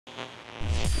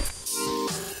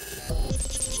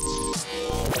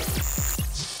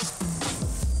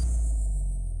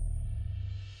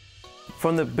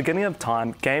From the beginning of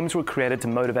time, games were created to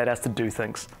motivate us to do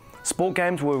things. Sport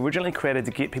games were originally created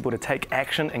to get people to take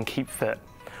action and keep fit.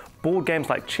 Board games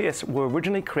like chess were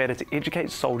originally created to educate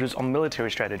soldiers on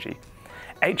military strategy.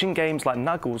 Ancient games like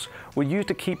Knuckles were used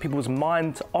to keep people's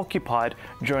minds occupied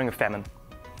during a famine.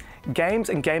 Games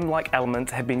and game-like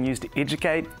elements have been used to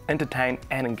educate, entertain,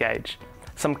 and engage.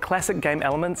 Some classic game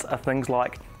elements are things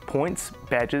like points,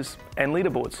 badges, and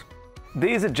leaderboards.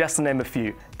 These are just to name a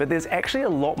few, but there's actually a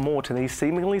lot more to these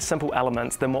seemingly simple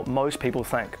elements than what most people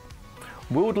think.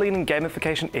 World-leading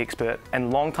gamification expert and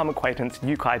longtime acquaintance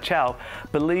Yu-kai Chou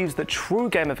believes that true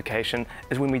gamification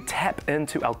is when we tap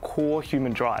into our core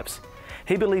human drives.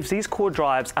 He believes these core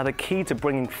drives are the key to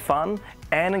bringing fun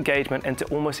and engagement into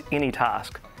almost any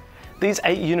task. These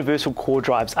 8 universal core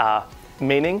drives are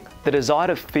meaning, the desire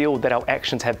to feel that our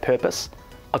actions have purpose;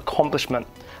 accomplishment,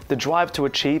 the drive to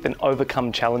achieve and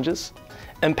overcome challenges;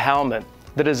 empowerment,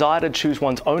 the desire to choose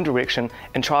one's own direction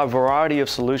and try a variety of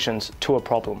solutions to a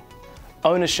problem;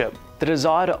 ownership, the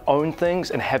desire to own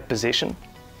things and have possession;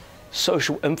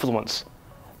 social influence,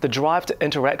 the drive to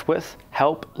interact with,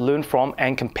 help, learn from,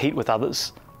 and compete with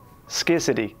others;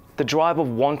 scarcity, the drive of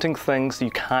wanting things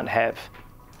you can't have;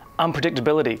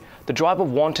 unpredictability, the drive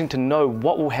of wanting to know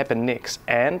what will happen next;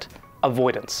 and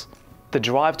avoidance, the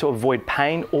drive to avoid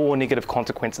pain or negative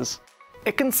consequences.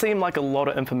 It can seem like a lot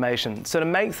of information, so to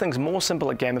make things more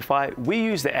simple at Gamify, we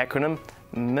use the acronym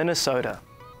Minnesota.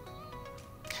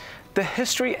 The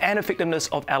history and effectiveness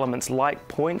of elements like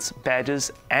points,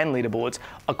 badges, and leaderboards,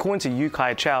 according to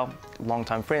Yu-kai Chou,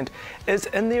 longtime friend, is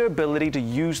in their ability to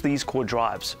use these core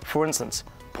drives. For instance,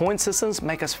 point systems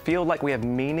make us feel like we have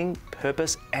meaning,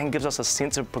 purpose, and gives us a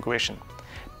sense of progression.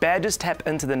 Badges tap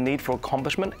into the need for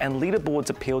accomplishment, and leaderboards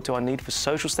appeal to our need for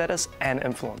social status and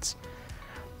influence.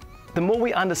 The more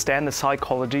we understand the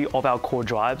psychology of our core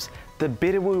drives, the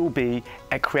better we will be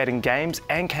at creating games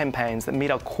and campaigns that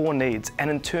meet our core needs and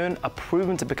in turn are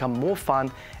proven to become more fun,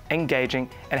 engaging,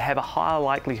 and have a higher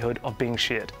likelihood of being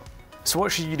shared. So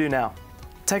what should you do now?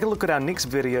 Take a look at our next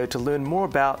video to learn more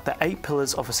about the 8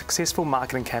 pillars of a successful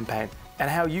marketing campaign and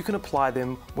how you can apply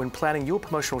them when planning your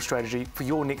promotional strategy for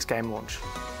your next game launch.